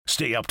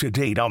Stay up to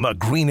date on the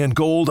Green and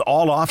Gold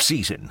all off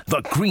season.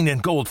 The Green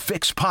and Gold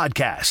Fix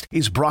podcast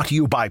is brought to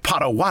you by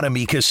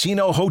Potawatomi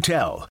Casino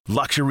Hotel.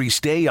 Luxury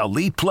stay,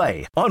 elite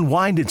play,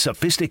 unwind in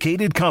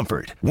sophisticated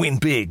comfort. Win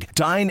big,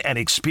 dine, and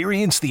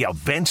experience the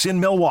events in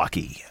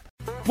Milwaukee.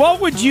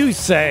 What would you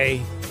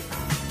say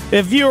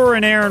if you were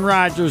in Aaron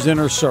Rodgers'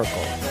 inner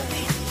circle?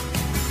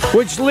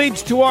 Which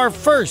leads to our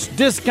first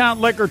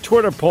Discount Liquor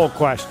Twitter poll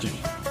question.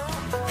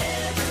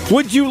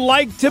 Would you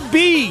like to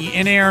be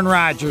in Aaron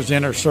Rodgers'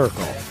 inner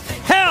circle?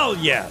 Hell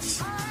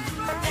yes.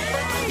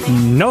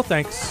 No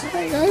thanks.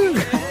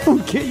 I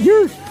don't get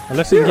you.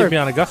 Unless you can get me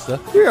on Augusta.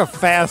 You're a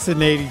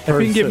fascinating person.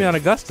 If you can get me on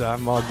Augusta,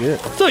 I'm all good.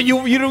 So you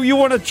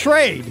want to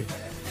trade?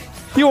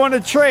 You want to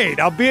trade?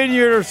 I'll be in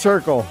your inner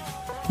circle.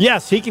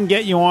 Yes, he can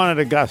get you on at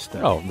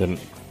Augusta. Oh, then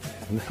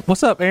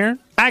what's up, Aaron?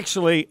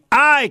 Actually,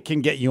 I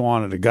can get you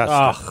on at Augusta.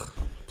 Ugh,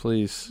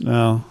 please.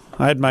 No,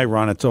 I had my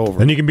run. It's over.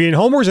 Then you can be in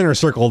Homer's inner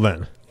circle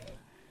then.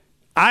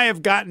 I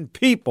have gotten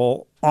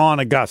people on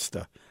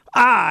Augusta.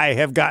 I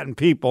have gotten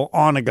people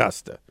on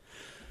Augusta.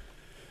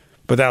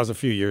 But that was a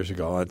few years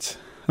ago.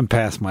 I'm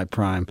past my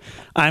prime.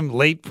 I'm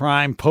late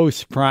prime,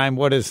 post prime.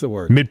 What is the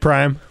word? Mid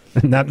prime,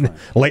 not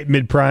late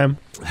mid prime.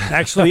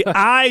 Actually,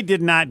 I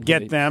did not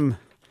get them.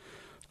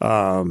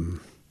 I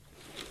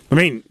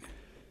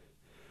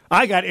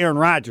got Aaron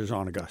Rodgers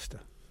on Augusta.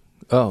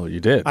 Oh, you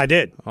did? I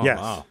did. Oh, yes.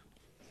 Wow.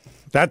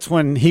 That's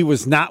when he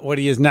was not what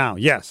he is now.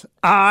 Yes,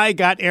 I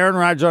got Aaron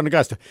Rodgers on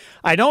Augusta.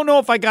 I don't know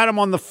if I got him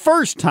on the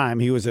first time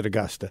he was at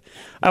Augusta.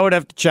 I would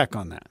have to check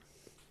on that.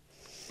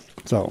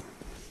 So,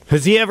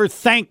 has he ever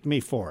thanked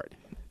me for it?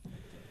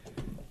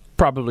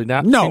 Probably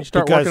not. No. Can you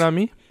start working on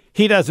me?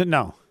 He doesn't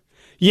know.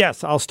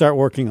 Yes, I'll start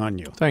working on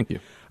you. Thank you.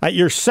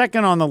 You're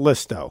second on the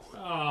list, though.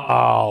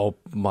 Oh,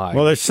 my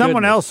Well, there's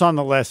someone goodness. else on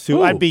the list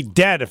who I'd be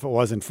dead if it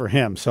wasn't for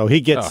him. So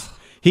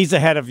he's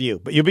ahead of you.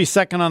 But you'll be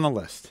second on the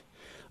list.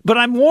 But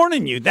I'm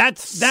warning you,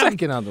 that's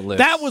second on the list.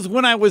 That was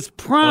when I was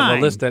prime. On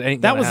the list that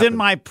ain't that gonna was happen. in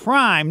my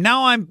prime.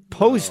 Now I'm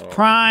post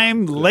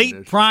prime,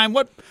 late prime.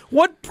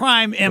 What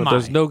prime am I?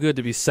 There's no good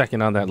to be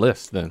second on that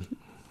list then.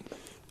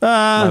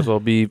 Might as well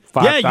be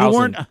 5,000. Yeah, you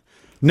weren't.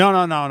 No.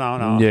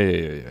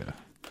 Yeah.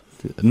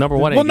 Number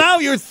one. Well, now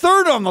you're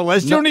third on the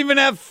list. You don't even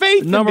have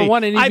faith in Number me.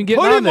 one ain't even I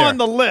getting put on him there. on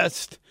the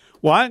list.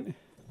 What?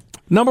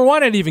 Number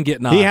one ain't even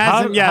getting on. He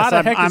hasn't. How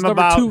the heck is I'm number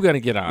about, two going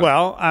to get on?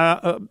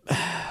 Well,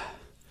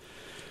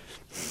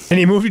 And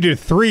he moved you to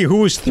 3.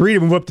 Who was 3 to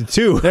move up to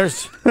 2?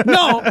 there's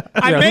no.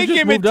 I who make just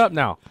him moved up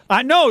now.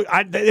 I know.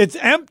 It's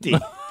empty.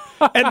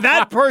 And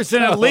that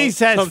person at least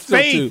has I'm still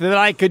faith two. that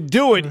I could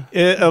do it.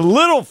 A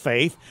little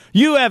faith.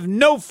 You have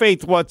no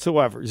faith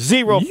whatsoever.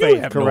 Zero You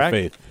faith. have correct?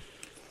 no faith.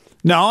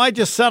 No, I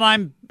just said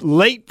I'm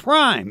late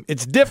prime.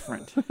 It's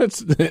different.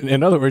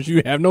 In other words,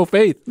 you have no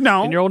faith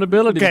No. in your own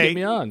ability to Okay. get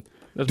me on.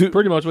 That's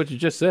pretty much what you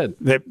just said.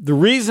 The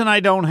reason I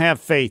don't have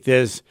faith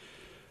is,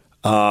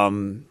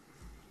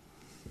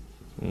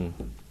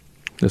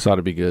 This ought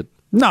to be good.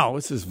 no,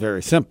 this is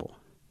very simple.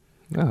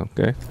 Oh,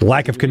 okay.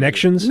 Lack of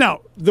connections?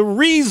 No, the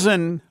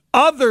reason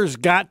others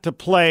got to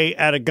play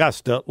at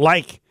Augusta,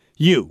 like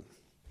you,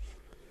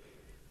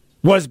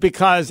 was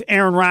because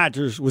Aaron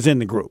Rodgers was in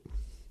the group.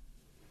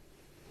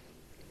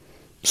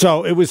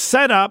 So it was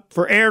set up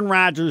for Aaron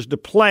Rodgers to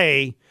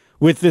play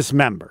with this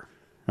member,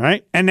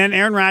 right? And then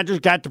Aaron Rodgers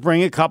got to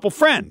bring a couple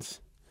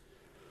friends.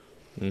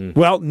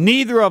 Well,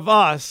 neither of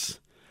us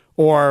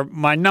or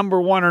my number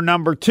one or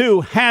number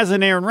two has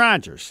an Aaron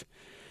Rodgers.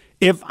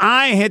 If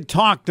I had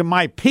talked to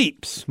my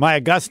peeps, my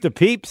Augusta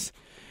peeps,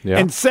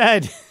 and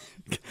said,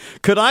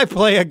 could I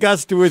play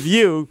Augusta with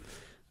you?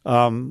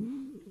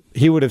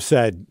 He would have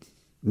said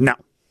no.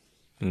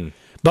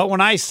 But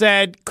when I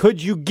said,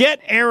 could you get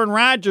Aaron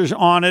Rodgers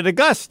on at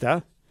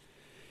Augusta?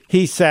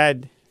 He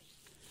said,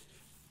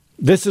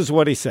 this is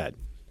what he said.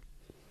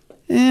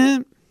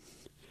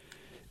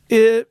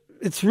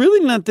 It's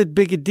really not that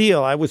big a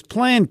deal. I was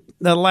playing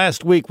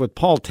last week with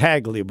Paul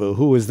Tagliabue,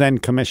 who was then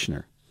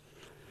commissioner.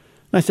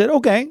 And I said,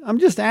 okay, I'm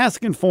just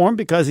asking for him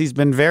because he's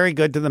been very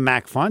good to the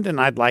MAC Fund, and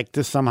I'd like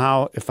to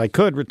somehow, if I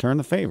could, return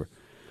the favor.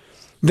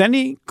 Then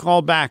he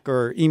called back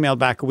or emailed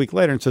back a week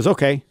later and says,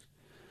 okay,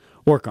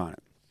 work on it.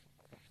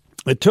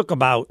 It took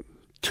about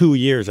 2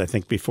 years, I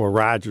think, before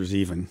Rodgers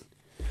even.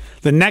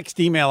 The next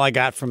email I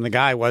got from the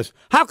guy was,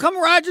 how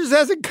come Rodgers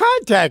hasn't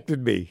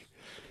contacted me?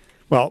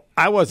 Well,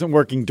 I wasn't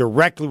working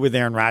directly with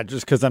Aaron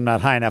Rodgers because I'm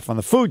not high enough on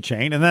the food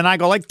chain. And then I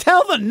go like,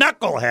 tell the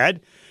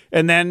knucklehead.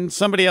 And then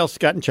somebody else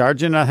got in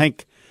charge. And I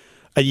think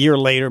a year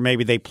later,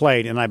 maybe they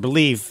played. And I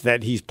believe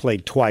that he's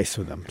played twice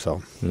with them.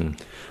 So,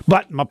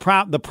 But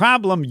the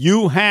problem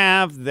you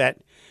have that,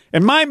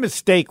 and my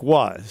mistake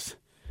was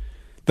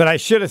that I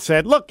should have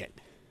said, look,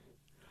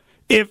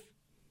 if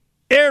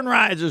Aaron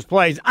Rodgers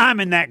plays, I'm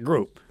in that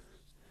group.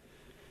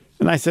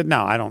 And I said,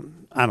 no, I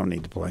don't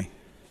need to play.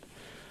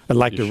 I'd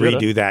like to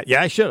redo that.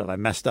 Yeah, I should have. I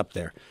messed up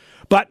there.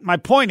 But my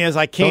point is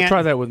I can't. Don't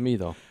try that with me,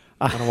 though.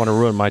 I don't want to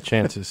ruin my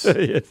chances.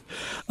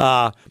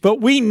 But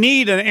we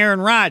need an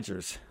Aaron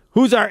Rodgers.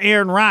 Who's our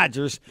Aaron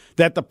Rodgers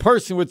that the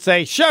person would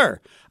say,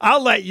 sure,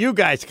 I'll let you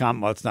guys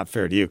come. Well, it's not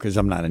fair to you because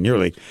I'm not in your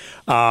league.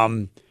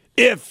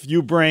 If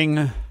you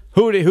bring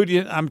who do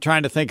you? I'm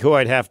trying to think who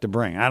I'd have to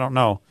bring. I don't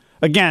know.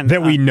 Again,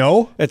 that we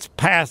know. It's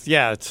past.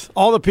 Yeah, it's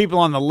all the people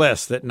on the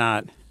list that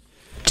not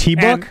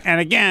T-Buck.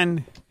 And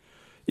again,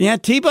 yeah,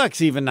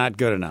 T-Buck's even not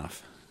good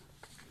enough.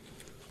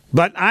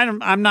 But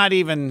I'm not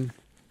even.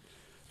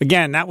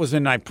 Again, that was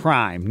in my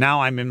prime.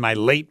 Now I'm in my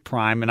late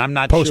prime, and I'm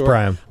not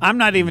post-prime. I'm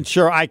not even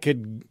sure I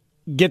could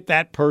get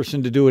that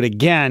person to do it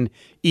again,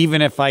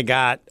 even if I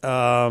got.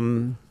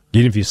 Even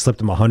if you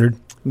slipped him 100.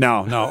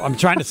 No. I'm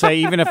trying to say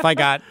even if I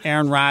got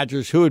Aaron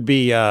Rodgers, who would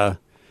be? Well,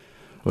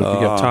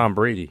 if you got Tom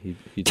Brady,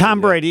 Tom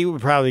Brady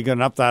would probably be good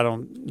enough. I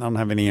don't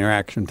have any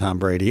interaction with Tom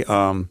Brady.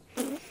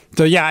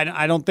 So yeah,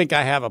 I don't think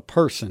I have a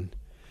person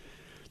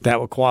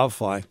that would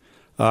qualify.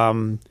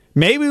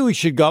 Maybe we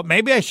should go.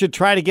 Maybe I should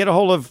try to get a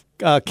hold of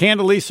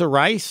Condoleezza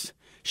Rice.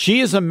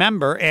 She is a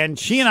member, and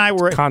she and I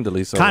were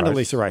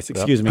Condoleezza Rice.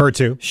 Excuse me. Her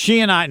too.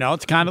 She and I. No,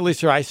 it's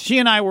Condoleezza Rice. She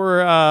and I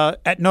were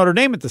at Notre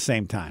Dame at the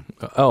same time.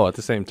 Oh, at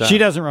the same time. She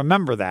doesn't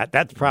remember that.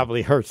 That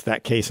probably hurts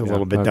that case a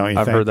little bit, don't you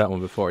I've think? heard that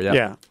one before. Yeah.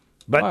 Yeah.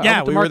 But I yeah,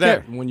 went to we were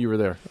there when you were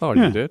there. Oh,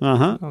 you did?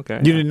 Uh-huh. Okay.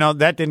 You didn't know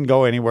that didn't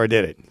go anywhere,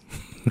 did it?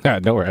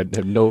 No, I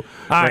have no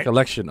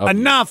recollection of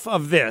enough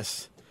of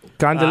this.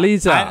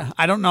 Condoleezza.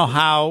 I don't know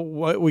how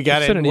we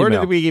got in. Where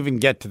did we even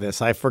get to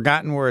this? I've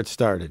forgotten where it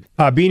started.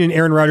 Being in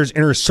Aaron Rodgers'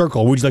 inner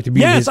circle. Would you like to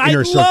be in his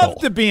inner circle? Yes, I'd love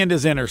to be in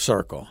his inner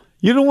circle.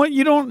 You know what?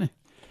 You don't.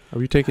 Are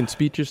we taking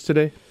speeches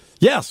today?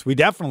 Yes, we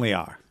definitely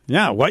are.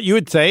 Yeah, what you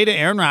would say to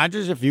Aaron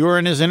Rodgers if you were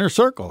in his inner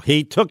circle.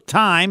 He took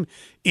time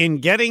in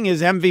getting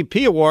his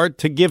MVP award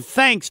to give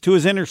thanks to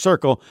his inner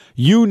circle.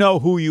 You know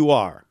who you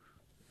are.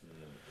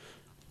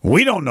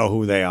 We don't know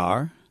who they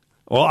are.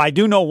 Well, I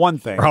do know one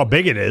thing. Or how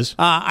big it is.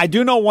 I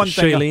do know one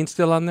thing. Shailene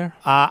still on there?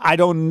 I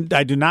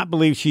do not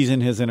believe she's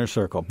in his inner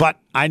circle. But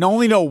I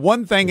only know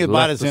one thing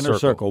about his inner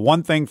circle.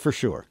 One thing for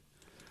sure.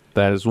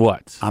 That is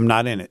what? I'm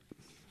not in it.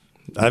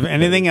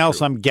 Anything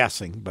else, I'm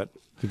guessing, but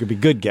it could be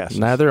good guesses.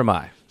 Neither am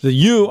I. So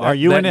are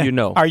you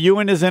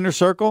in his inner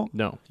circle?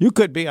 No. You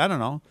could be. I don't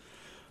know.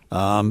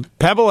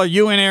 Pebble, are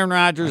you in Aaron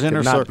Rodgers'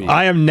 inner circle?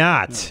 I am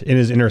not in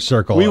his inner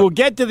circle. We will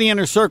get to the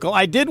inner circle.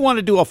 I did want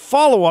to do a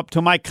follow-up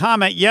to my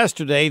comment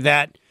yesterday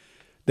that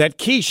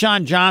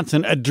Keyshawn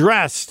Johnson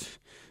addressed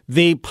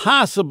the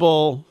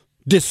possible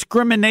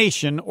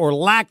discrimination or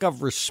lack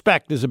of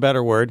respect is a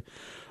better word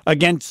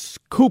against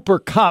Cooper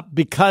Kupp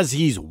because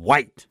he's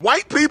white.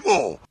 White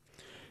people!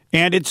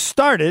 And it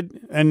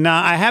started, and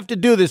I have to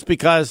do this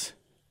because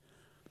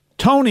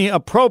Tony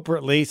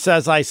appropriately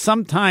says I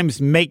sometimes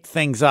make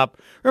things up,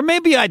 or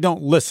maybe I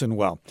don't listen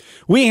well.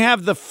 We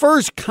have the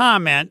first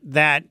comment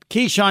that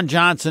Keyshawn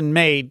Johnson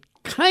made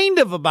kind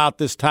of about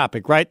this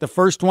topic, right? The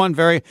first one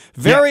very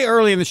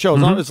early in the show.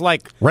 Mm-hmm. It was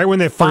like right when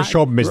they first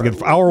showed up,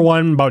 basically. Hour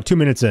one, about 2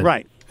 minutes in.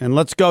 Right. And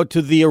let's go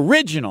to the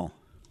original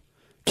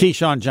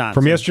Keyshawn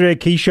Johnson. From yesterday,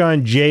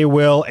 Keyshawn, Jay,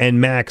 Will, and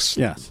Max.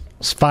 Yes.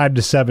 It's 5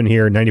 to 7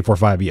 here,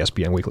 94.5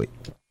 ESPN Weekly.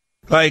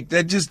 Like,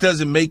 that just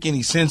doesn't make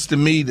any sense to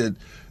me, that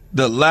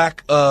the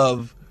lack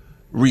of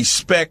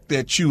respect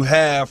that you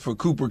have for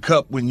Cooper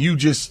Kupp when you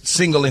just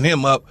singling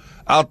him up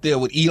out there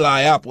with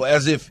Eli Apple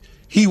as if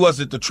he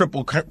wasn't the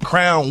Triple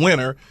Crown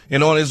winner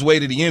and on his way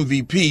to the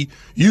MVP.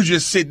 You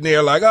just sitting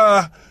there like,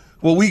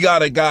 well, we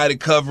got a guy to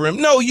cover him.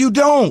 No, you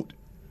don't.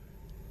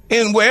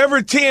 And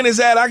wherever 10 is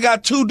at, I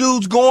got two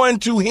dudes going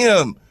to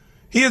him.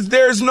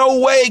 There's no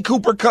way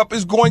Cooper Kupp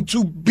is going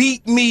to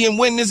beat me and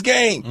win this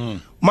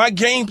game. My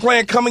game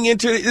plan coming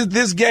into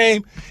this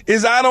game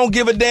is I don't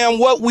give a damn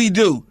what we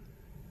do.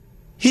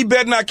 He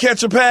better not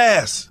catch a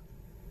pass.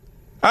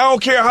 I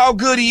don't care how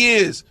good he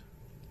is.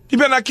 He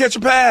better not catch a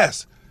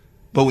pass.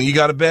 But when you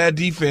got a bad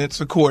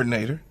defensive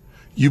coordinator,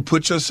 you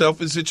put yourself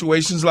in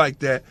situations like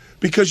that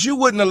because you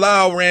wouldn't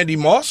allow Randy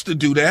Moss to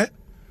do that.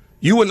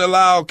 You wouldn't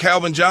allow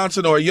Calvin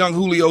Johnson or a young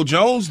Julio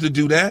Jones to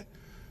do that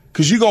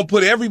because you're going to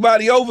put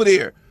everybody over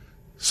there.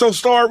 So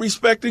start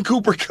respecting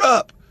Cooper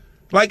Kupp.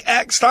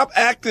 Stop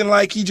acting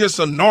like he just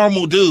a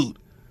normal dude.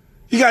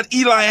 You got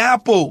Eli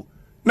Apple,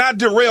 not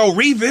Darrelle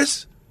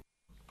Revis.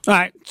 All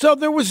right, so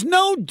there was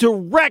no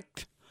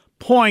direct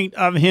point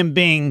of him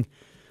being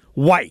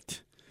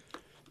white.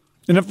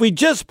 And if we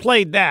just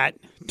played that,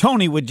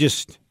 Tony would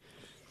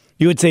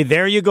say,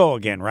 there you go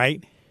again,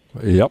 right?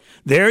 Yep.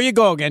 There you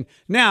go again.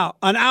 Now,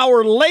 an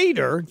hour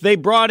later, they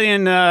brought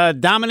in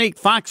Dominique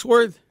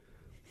Foxworth.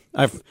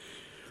 I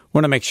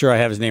want to make sure I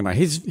have his name right.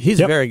 He's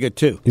very good,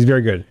 too. He's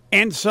very good.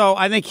 And so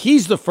I think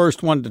he's the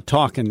first one to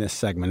talk in this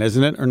segment,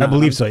 isn't it? Or not? I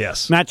believe so,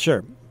 yes. Not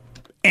sure.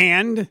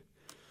 And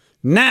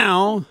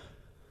now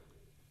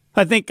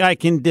I think I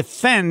can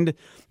defend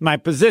my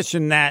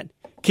position that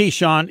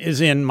Keyshawn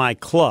is in my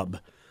club,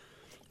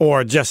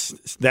 or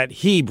just that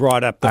he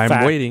brought up the fact.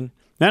 I'm waiting.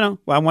 No,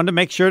 I wanted to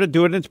make sure to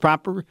do it in its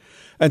proper.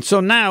 And so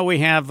now we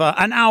have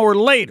an hour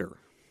later.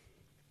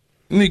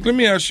 Nick, let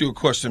me ask you a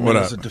question, man.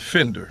 As a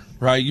defender,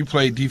 right? You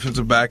played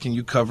defensive back and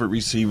you covered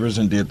receivers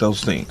and did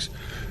those things.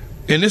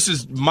 And this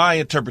is my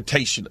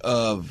interpretation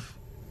of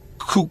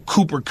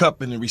Cooper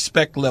Kupp and the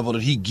respect level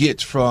that he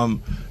gets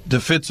from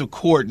defensive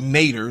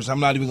coordinators. I'm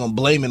not even going to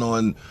blame it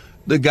on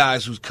the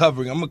guys who's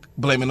covering. I'm going to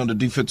blame it on the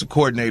defensive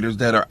coordinators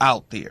that are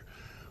out there.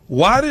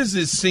 Why does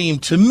it seem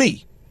to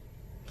me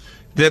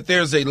that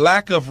there's a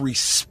lack of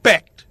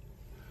respect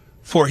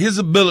for his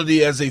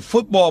ability as a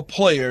football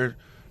player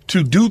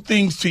to do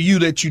things to you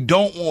that you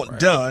don't want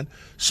done,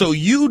 so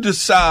you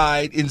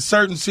decide in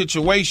certain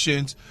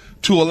situations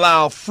to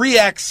allow free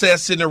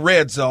access in the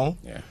red zone?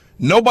 Yeah.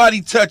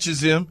 Nobody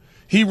touches him.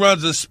 He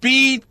runs a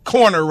speed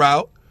corner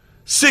route,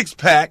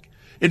 6-pack,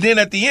 and then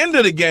at the end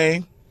of the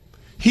game,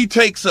 he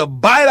takes a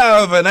bite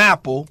out of an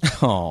apple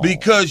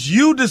because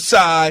you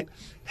decide,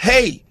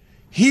 hey,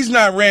 he's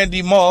not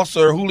Randy Moss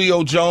or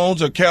Julio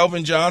Jones or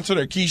Calvin Johnson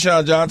or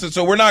Keyshawn Johnson,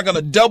 so we're not going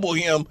to double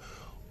him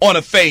on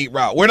a fade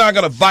route. We're not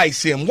going to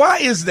vice him. Why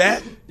is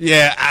that?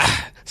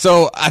 Yeah,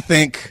 so I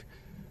think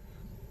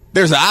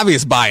there's an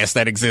obvious bias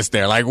that exists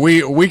there. Like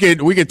we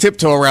could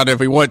tiptoe around it if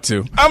we want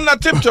to. I'm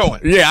not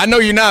tiptoeing. Yeah, I know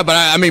you're not, but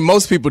I mean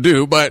most people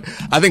do. But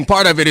I think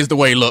part of it is the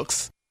way he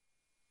looks.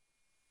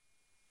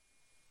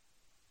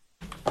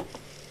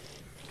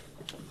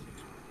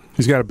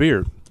 He's got a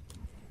beard.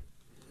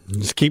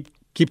 Just keep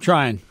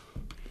trying.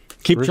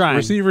 Keep trying.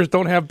 Receivers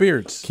don't have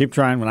beards. Keep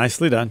trying. When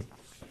nicely done.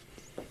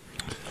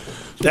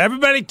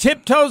 Everybody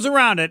tiptoes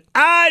around it.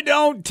 I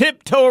don't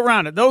tiptoe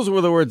around it. Those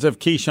were the words of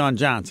Keyshawn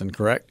Johnson,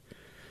 correct?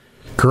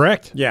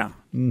 Correct. Yeah.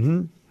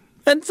 Mm-hmm. And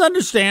it's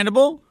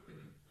understandable.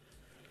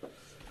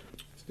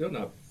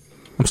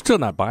 I'm still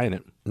not buying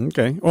it.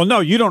 Okay. Well,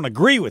 no, you don't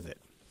agree with it.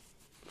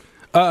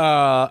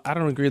 I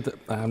don't agree that.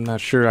 I'm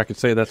not sure I could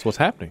say that's what's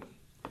happening.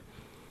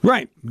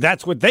 Right.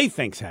 That's what they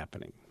think's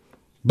happening.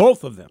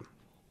 Both of them.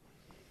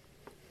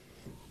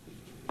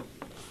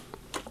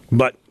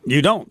 But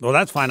you don't. Well,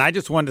 that's fine. I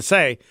just wanted to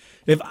say,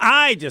 if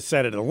I just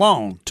said it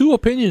alone. Two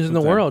opinions in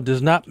the world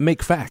does not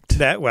make fact.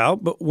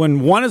 But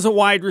when one is a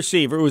wide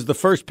receiver who was the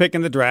first pick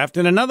in the draft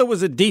and another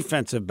was a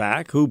defensive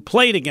back who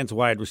played against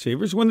wide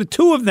receivers, when the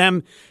two of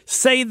them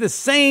say the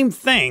same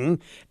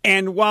thing,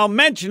 and while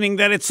mentioning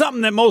that it's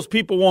something that most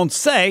people won't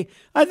say,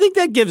 I think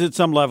that gives it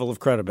some level of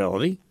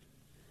credibility.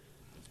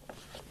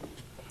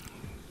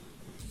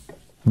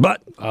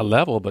 But a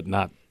level, but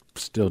not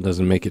still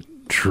doesn't make it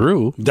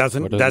true.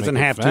 Doesn't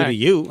have to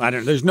you.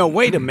 There's no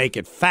way to make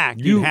it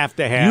fact. You have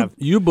to have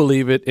you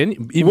believe it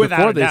even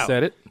before they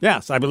said it.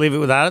 Yes, I believe it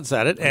without it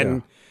said it,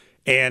 and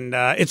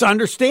it's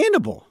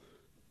understandable.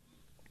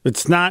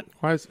 It's not.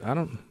 Why is I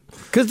don't.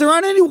 Because there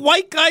aren't any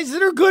white guys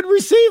that are good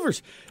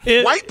receivers.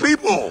 White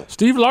people.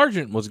 Steve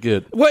Largent was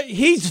good. What?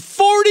 He's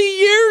 40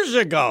 years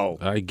ago.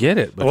 I get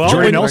it. But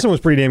Jordy Nelson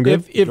was pretty damn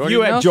good. If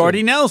you had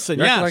Jordy Nelson,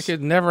 yes. Like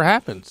it never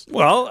happens.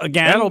 Well,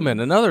 again.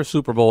 Edelman, another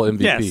Super Bowl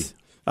MVP. Yes.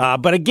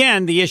 But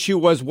again, the issue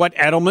was what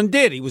Edelman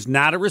did. He was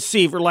not a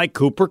receiver like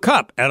Cooper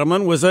Kupp.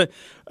 Edelman was a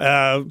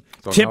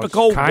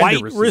typical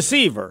white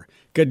receiver.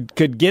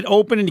 Could get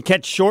open and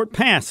catch short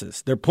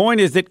passes. Their point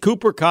is that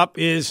Cooper Kupp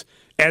is,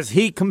 as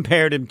he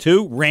compared him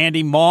to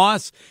Randy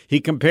Moss, he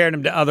compared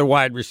him to other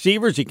wide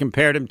receivers, he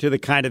compared him to the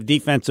kind of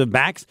defensive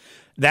backs.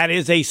 That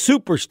is a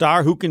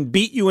superstar who can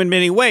beat you in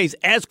many ways,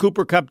 as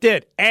Cooper Kupp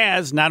did,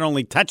 as not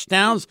only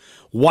touchdowns,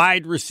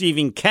 wide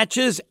receiving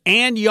catches,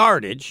 and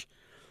yardage.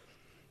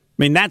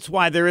 I mean, that's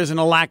why there isn't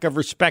a lack of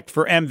respect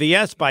for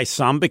MVS by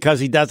some,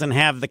 because he doesn't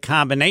have the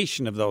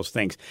combination of those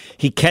things.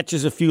 He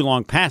catches a few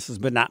long passes,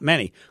 but not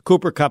many.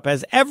 Cooper Kupp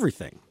has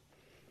everything.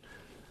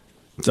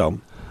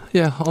 So,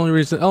 yeah, only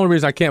reason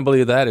I can't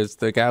believe that is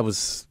the guy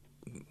was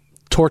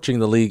torching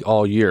the league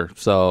all year.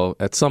 So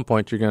at some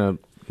point, you're going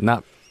to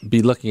not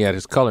be looking at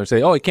his color and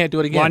say, "Oh, he can't do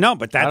it again." Well, I know,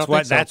 but that's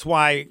what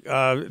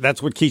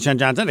Keyshawn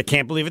Johnson said. I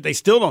can't believe it. They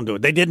still don't do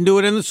it. They didn't do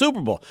it in the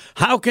Super Bowl.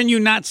 How can you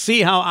not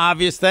see how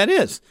obvious that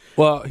is?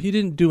 Well, he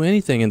didn't do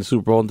anything in the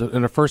Super Bowl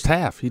in the first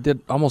half. He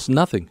did almost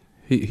nothing.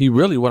 He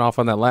really went off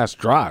on that last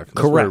drive.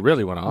 That's Correct. Where it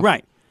really went off.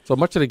 Right. So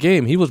much of the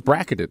game, he was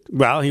bracketed.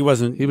 Well, he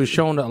wasn't. He was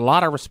showing a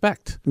lot of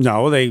respect.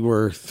 No, they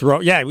were he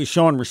was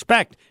showing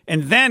respect.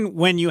 And then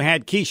when you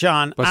had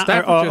Keyshawn,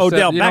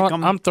 Odell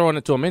Beckham, I'm throwing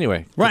it to him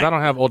anyway. Right. I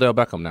don't have Odell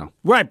Beckham now.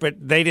 Right, but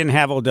they didn't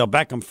have Odell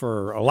Beckham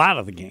for a lot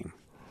of the game.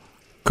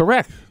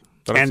 Correct.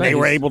 And they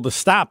were able to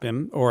stop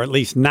him, or at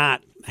least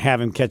not have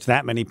him catch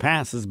that many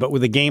passes. But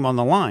with the game on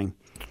the line,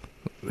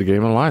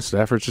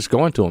 Stafford's just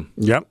going to him.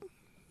 Yep.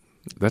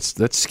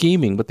 That's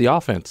scheming with the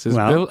offense.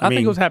 I think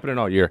it was happening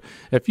all year.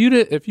 If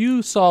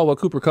you saw what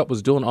Cooper Kupp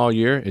was doing all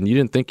year and you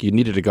didn't think you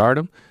needed to guard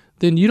him,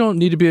 then you don't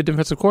need to be a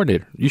defensive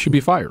coordinator. You should be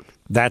fired.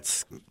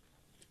 That's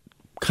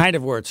kind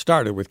of where it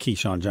started with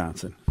Keyshawn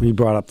Johnson. He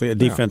brought up the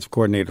defensive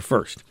coordinator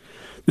first.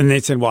 Then they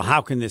said, well,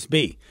 how can this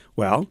be?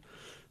 Well,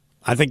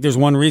 I think there's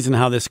one reason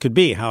how this could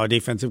be, how a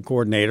defensive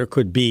coordinator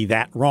could be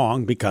that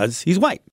wrong, because he's white.